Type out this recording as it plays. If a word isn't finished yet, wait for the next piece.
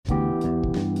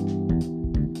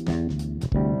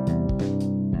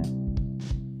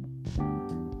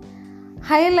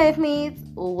Hi, life mates.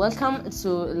 Welcome to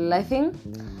Lifing.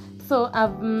 So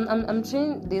I'm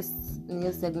trying this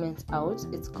new segment out.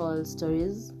 It's called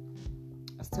Stories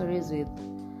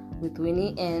with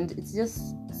Winnie, and it's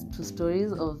just two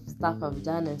stories of stuff I've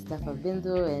done and stuff I've been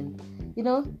through, and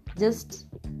just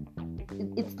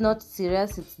it's not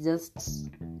serious. It's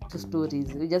just two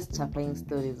stories. We're just chapping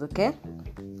stories, okay?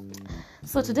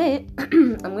 So today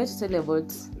I'm going to tell you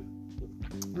about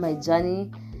my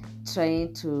journey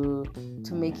trying to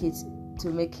make it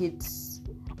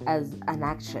as an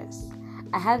actress.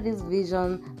 I had this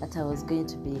vision that I was going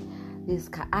to be this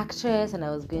actress and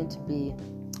I was going to be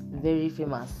very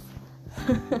famous.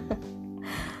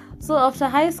 So after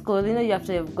high school,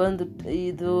 after you've gone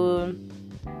to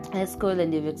high school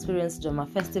and you've experienced drama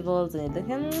festivals and you're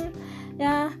thinking,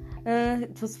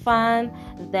 it was fun.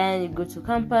 Then you go to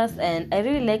campus, and I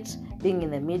really liked being in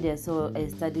the media, so I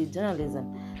studied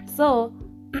journalism. So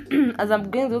as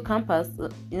I'm going through campus,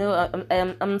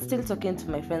 I'm still talking to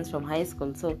my friends from high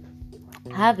school. So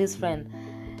I have this friend,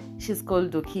 she's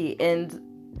called Doki, and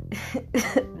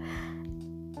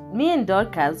me and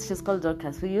Dorcas, she's called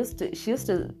Dorcas. We just thought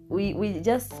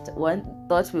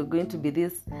we were going to be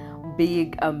these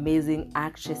big, amazing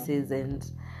actresses, and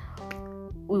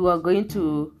we were going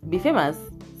to be famous.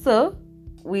 So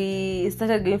we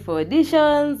started going for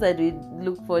auditions, and we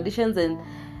looked for auditions, and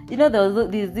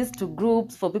there's these two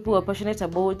groups for people who are passionate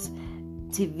about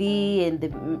TV and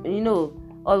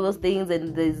all those things,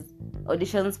 and there's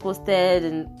auditions posted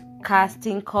and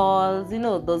casting calls,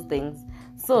 those things.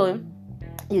 So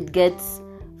you'd get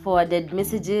forwarded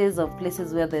messages of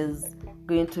places where there's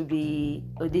going to be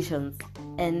auditions,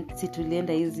 and situlienda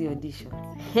easy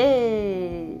auditions.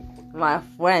 Hey, my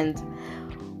friend,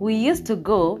 we used to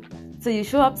go. So you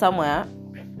show up somewhere,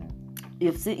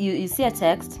 you see a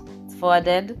text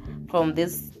forwarded from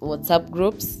these WhatsApp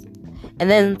groups, and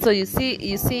then so you see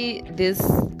this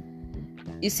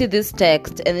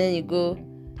text, and then you go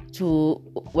to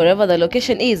wherever the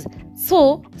location is.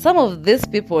 So some of these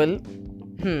people,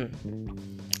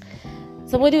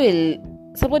 somebody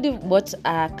bought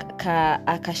a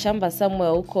kashamba somewhere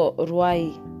huko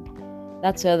Ruai.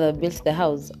 That's where they built the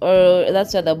house, or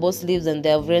that's where the boss lives and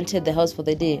they have rented the house for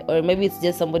the day, or maybe it's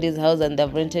just somebody's house and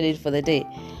they've rented it for the day.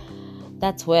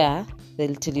 That's where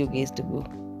they'll tell you guys to go.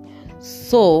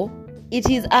 So it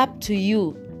is up to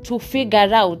you to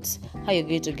figure out how you're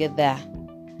going to get there.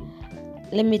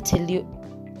 Let me tell you,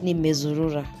 ni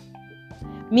mezurura.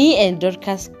 Me and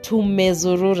Dorcas to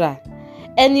mezurura.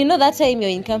 And that time you're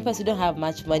in campus, you don't have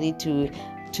much money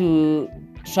to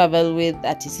travel with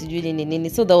at nini.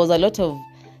 So there was a lot of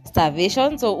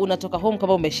starvation. So unatoka home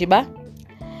kama umeshiba.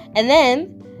 And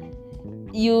then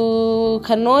you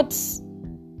cannot,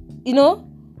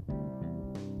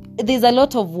 there's a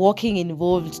lot of walking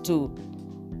involved too.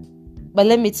 But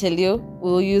let me tell you,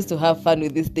 we used to have fun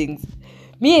with these things.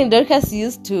 Me and Dorcas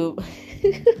used to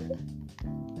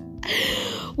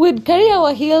we'd carry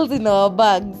our heels in our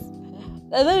bags.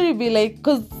 And then we'd be like,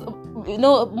 because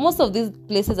most of these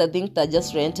places I think they're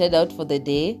just rented out for the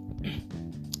day.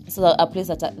 So a place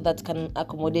that can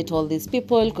accommodate all these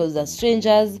people because they're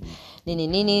strangers,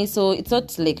 nini. So it's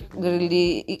not like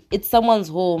really, it's someone's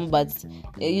home, but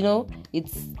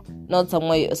it's not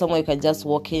somewhere you can just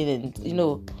walk in and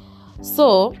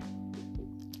So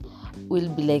we'll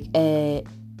be like,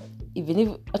 even if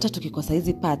hata tukikosa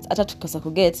hizi parts, hata tukikosa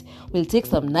kuget, we'll take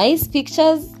some nice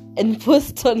pictures and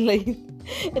post online.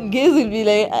 And guys will be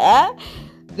like,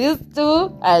 these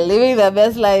two are living their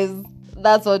best lives.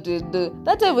 That's what we do.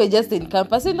 That time we're just in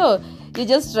campus, you're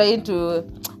just trying to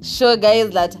show guys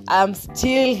that I'm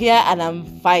still here and I'm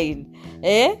fine.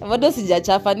 Bado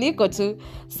sijachafa niko tu.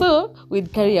 So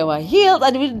we'd carry our heels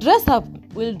and we'd dress up.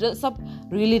 We'll dress up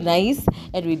really nice,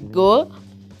 and we'd go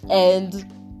and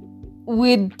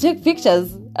we'd take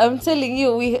pictures. I'm telling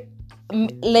you, we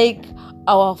like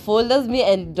our folders, me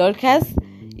and Dorcas.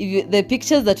 The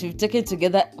pictures that we've taken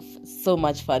together, so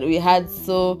much fun. We had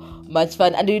so much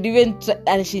fun, and we'd even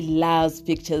and she loves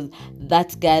pictures.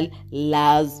 That girl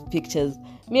loves pictures.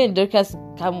 Me and Dorcas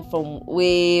come from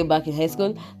way back in high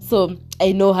school, so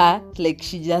I know her. Like,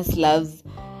 she just loves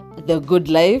the good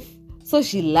life, so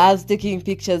she loves taking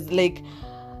pictures. Like,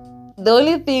 the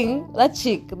only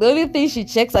thing she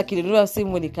checks akinunua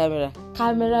simu ni camera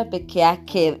peke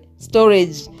yake,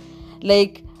 storage.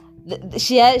 Like,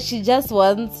 she just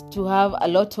wants to have a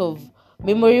lot of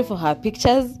memory for her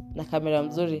pictures na camera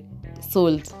mzuri.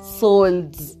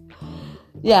 Sold.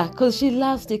 Yeah, because she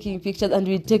loves taking pictures, and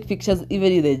we'd take pictures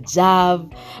even in the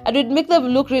job, and we'd make them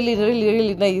look really, really,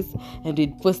 really nice, and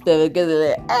we'd post them because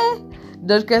like,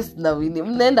 Dorcas na Winnie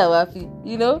mnaenda wapi,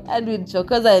 and we'd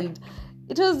chokoza, and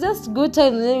it was just good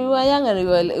time. We were young and we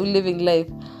were living life.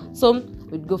 So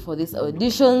we'd go for these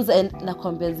auditions, and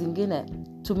nakwambia zingine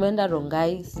tumeenda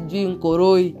Rongai, sijui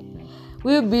Nkoroi.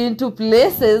 We've been to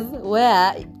places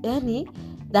where there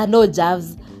are no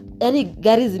jobs,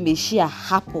 gari zimeishia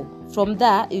hapo. From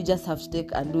there you just have to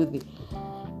take Anduthi.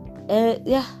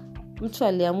 Mtu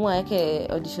aliamua yake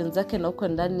auditions zake na huko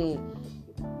ndani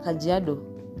Kajiado.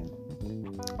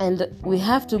 And we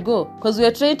have to go because we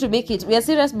are trying to make it. We are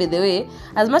serious, by the way.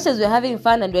 As much as we're having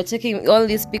fun and we're taking all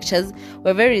these pictures,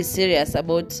 we're very serious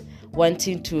about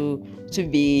wanting to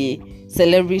be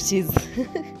celebrities.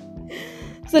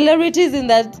 Celebrities in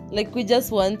that, like, we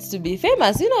just want to be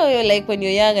famous. Like when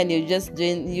you're young and you just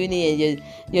join uni and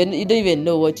you don't even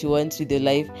know what you want with your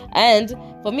life. And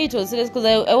for me, it was serious because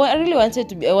I really wanted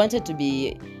to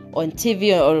be on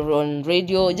TV or on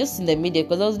radio, just in the media,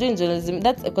 because I was doing journalism.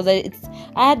 That's because I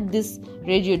had this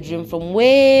radio dream from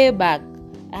way back.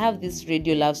 I have this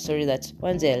radio love story that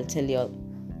one day I'll tell you all.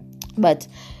 But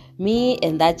me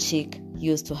and that chick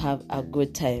used to have a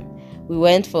good time. We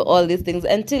went for all these things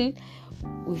until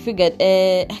we figured,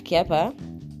 kiapa,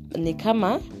 ni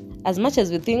kama, as much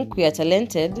as we think we are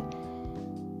talented,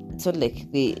 it's not like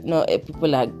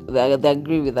people they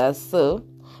agree with us. So,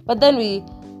 but then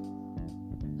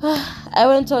I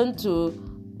went on to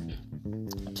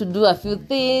do a few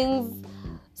things,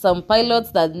 some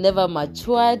pilots that never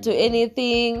matured to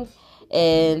anything,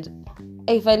 and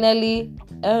I finally,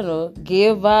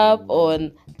 gave up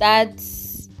on that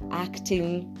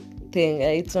acting thing.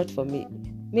 It's not for me.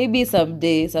 Maybe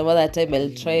someday, some other time, I'll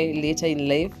try later in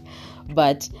life,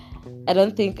 but I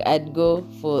don't think I'd go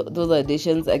for those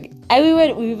auditions again. I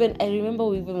remember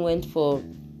we even went for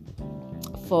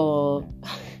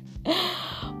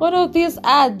one of these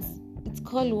ads. It's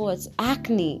called what?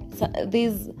 Acne.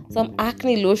 There's some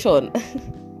acne lotion.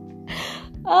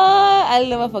 I'll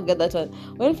never forget that one.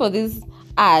 Went for this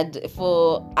ad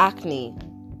for acne.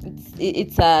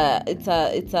 It's a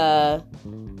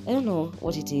I don't know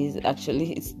what it is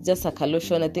actually. It's just a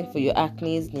lotion, I think, for your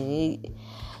acne.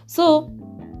 So,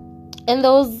 and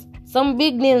there was some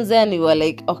big names there, and we were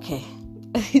like, okay.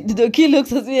 Doki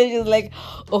looks at me and she's like,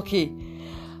 okay,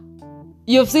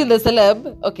 you've seen the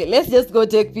celeb. Okay, let's just go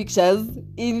take pictures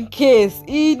in case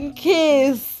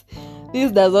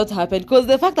this does not happen. Because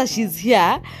the fact that she's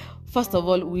here, first of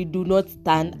all, we do not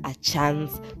stand a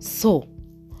chance. So,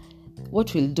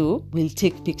 what we'll do, we'll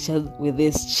take pictures with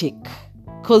this chick.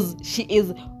 Because she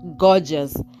is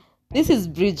gorgeous. This is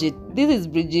Bridget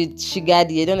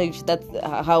Shigadi. I don't know if that's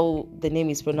how the name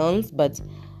is pronounced, but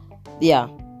yeah.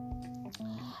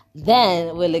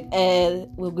 Then we're like,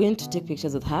 we're going to take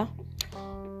pictures with her.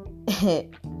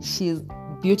 She's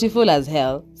beautiful as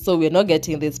hell, so we're not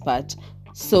getting this part.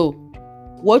 So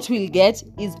what we'll get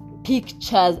is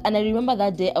pictures. And I remember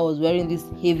that day I was wearing this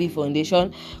heavy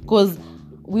foundation because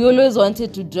we always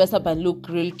wanted to dress up and look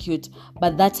real cute,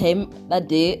 but that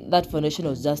day, that foundation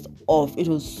was just off. It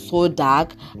was so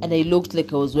dark, and I looked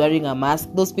like I was wearing a mask.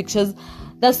 Those pictures,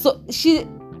 the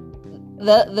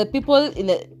people in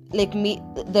the, like me,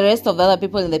 the rest of the other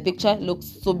people in the picture looked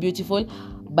so beautiful,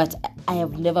 but I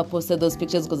have never posted those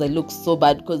pictures because I looked so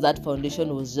bad because that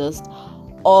foundation was just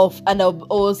off, and I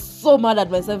was so mad at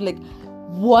myself. Like,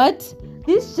 what?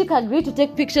 This chick agreed to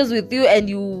take pictures with you, and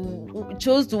you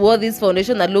chose to wear this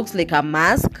foundation that looks like a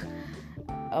mask.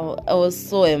 I was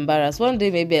so embarrassed. One day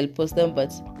maybe I'll post them,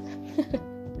 but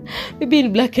maybe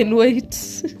in black and white.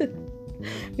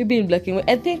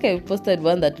 I think I posted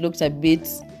one that looked a bit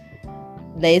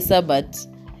nicer, but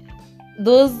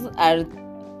those are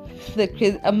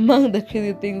among the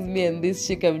crazy things me and this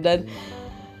chick have done.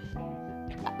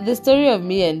 The story of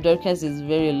me and Dorcas is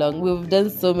very long. We've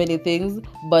done so many things,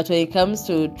 but when it comes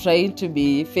to trying to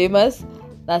be famous,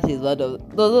 that is one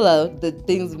of those are the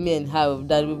things me and her have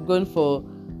done. We've gone for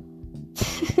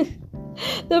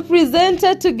the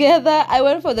presenter together. I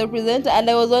went for the presenter, and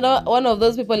I was one of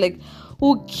those people like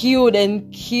who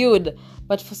queued.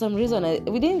 But for some reason,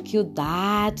 we didn't queue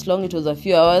that long. It was a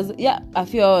few hours. Yeah, a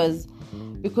few hours,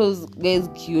 because guys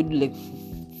queued like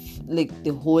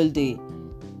the whole day.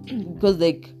 Because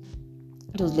it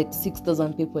was like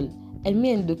 6,000 people, and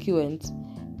me and Doki went.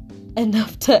 And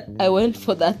after I went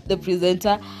for the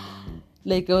presenter,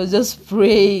 like I was just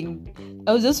praying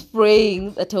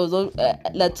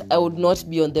that I would not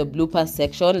be on the blooper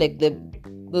section, like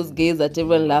those gays that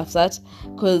everyone laughs at,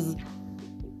 because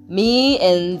me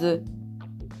and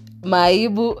my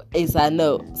Ibu is a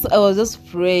no. So I was just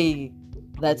praying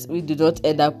that we do not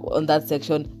end up on that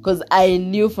section, because I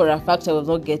knew for a fact I was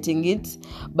not getting it,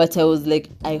 but I was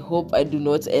like, I hope I do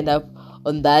not end up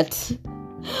on that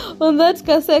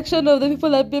section of the people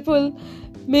that people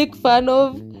make fun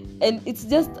of, and it's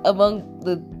just among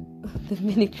the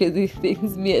many crazy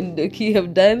things me and Doki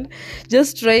have done,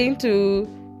 just trying to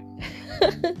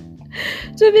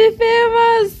to be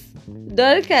famous.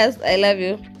 Dorcas, I love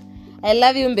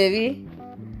you, baby.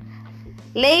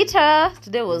 Later,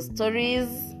 today was Stories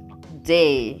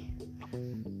Day.